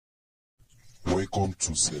Welcome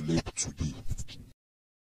to Celeb Today.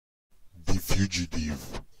 The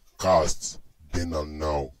Fugitive cast Then and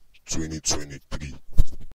Now 2023.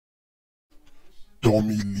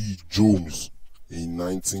 Tommy Lee Jones in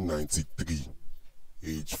 1993,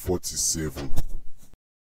 age 47.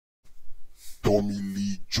 Tommy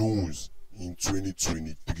Lee Jones in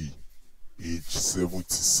 2023, age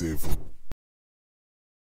 77.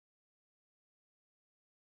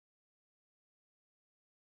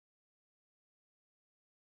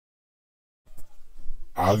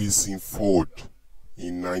 Harrison Ford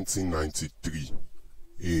in 1993,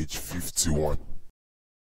 age 51.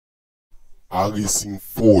 Harrison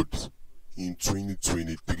Ford in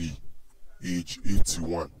 2023, age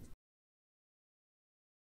 81.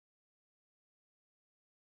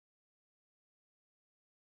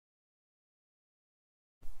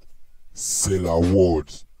 Sela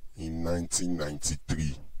Ward in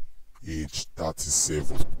 1993, age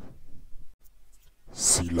 37.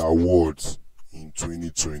 Sela Ward in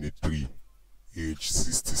 2023, age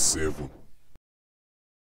 67.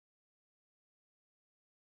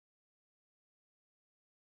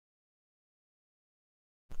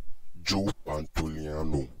 Joe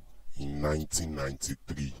Pantoliano in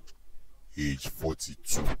 1993, age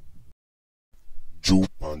 42. Joe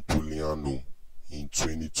Pantoliano in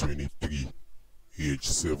 2023, age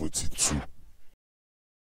 72.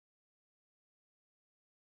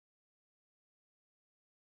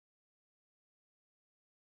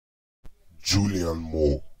 Julianne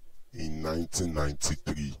Moore in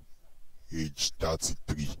 1993, age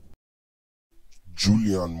 33.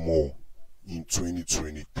 Julianne Moore in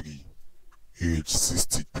 2023, age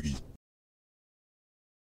 63.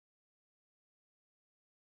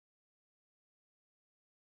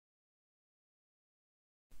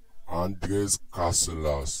 Andreas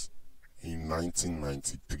Katsulas in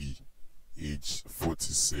 1993, age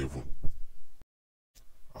 47.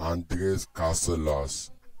 Andreas Katsulas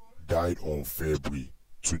died on February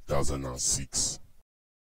 2006.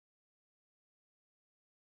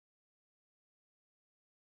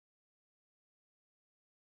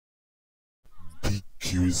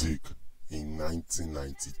 Cusack in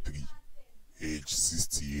 1993, age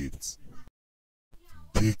 68.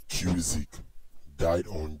 Dick Cusack died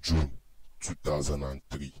on June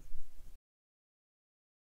 2003.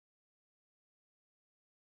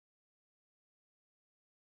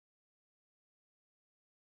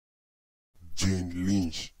 Jane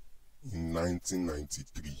Lynch in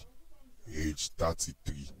 1993, age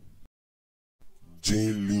 33.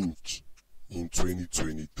 Jane Lynch in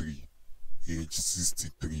 2023, age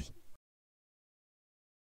 63.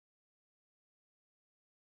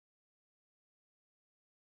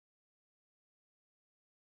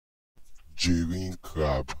 Jeroen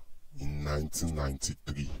Krabbé in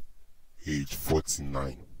 1993, age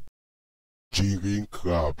 49. Jeroen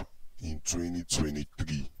Krabbé in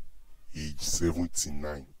 2023, age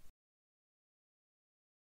 79.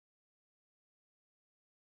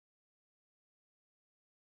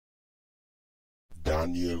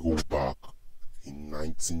 Daniel Roebuck in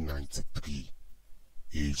 1993,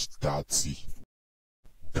 age 30.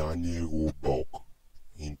 Daniel Roebuck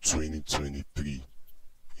in 2023,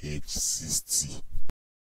 age 60.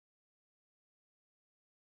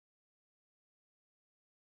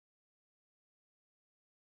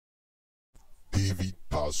 David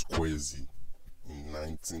Pasquesi in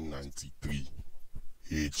 1993,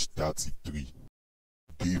 age 33.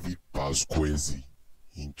 David Pasquesi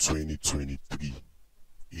in 2023,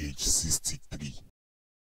 age 63.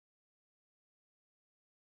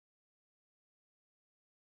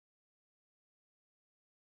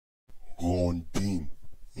 Goldring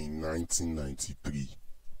in 1993,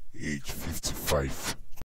 age 55.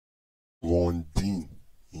 Goldring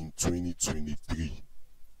in 2023,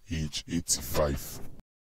 age 85.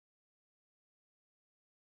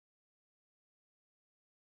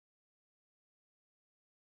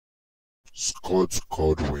 Scott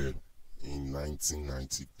Caldwell in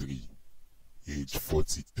 1993, age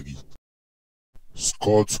 43.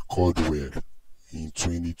 Scott Caldwell in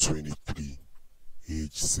 2023,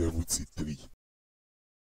 age 73.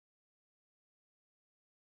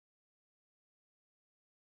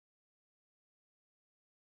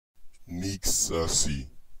 Nick Searcy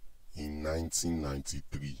in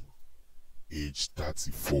 1993, age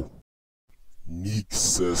 34. Nick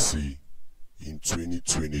Searcy in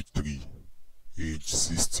 2023, age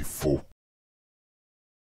 64.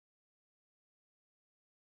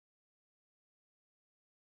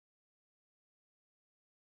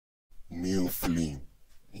 Neil Flynn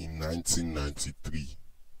in 1993,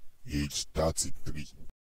 age 33.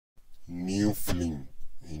 Neil Flynn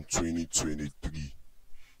in 2023,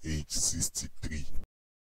 age 63.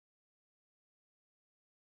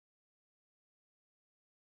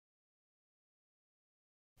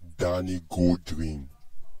 Goldring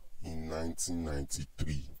in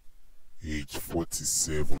 1993, age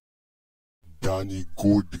 47.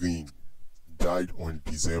 Goldring died on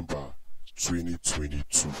December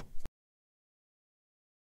 2022.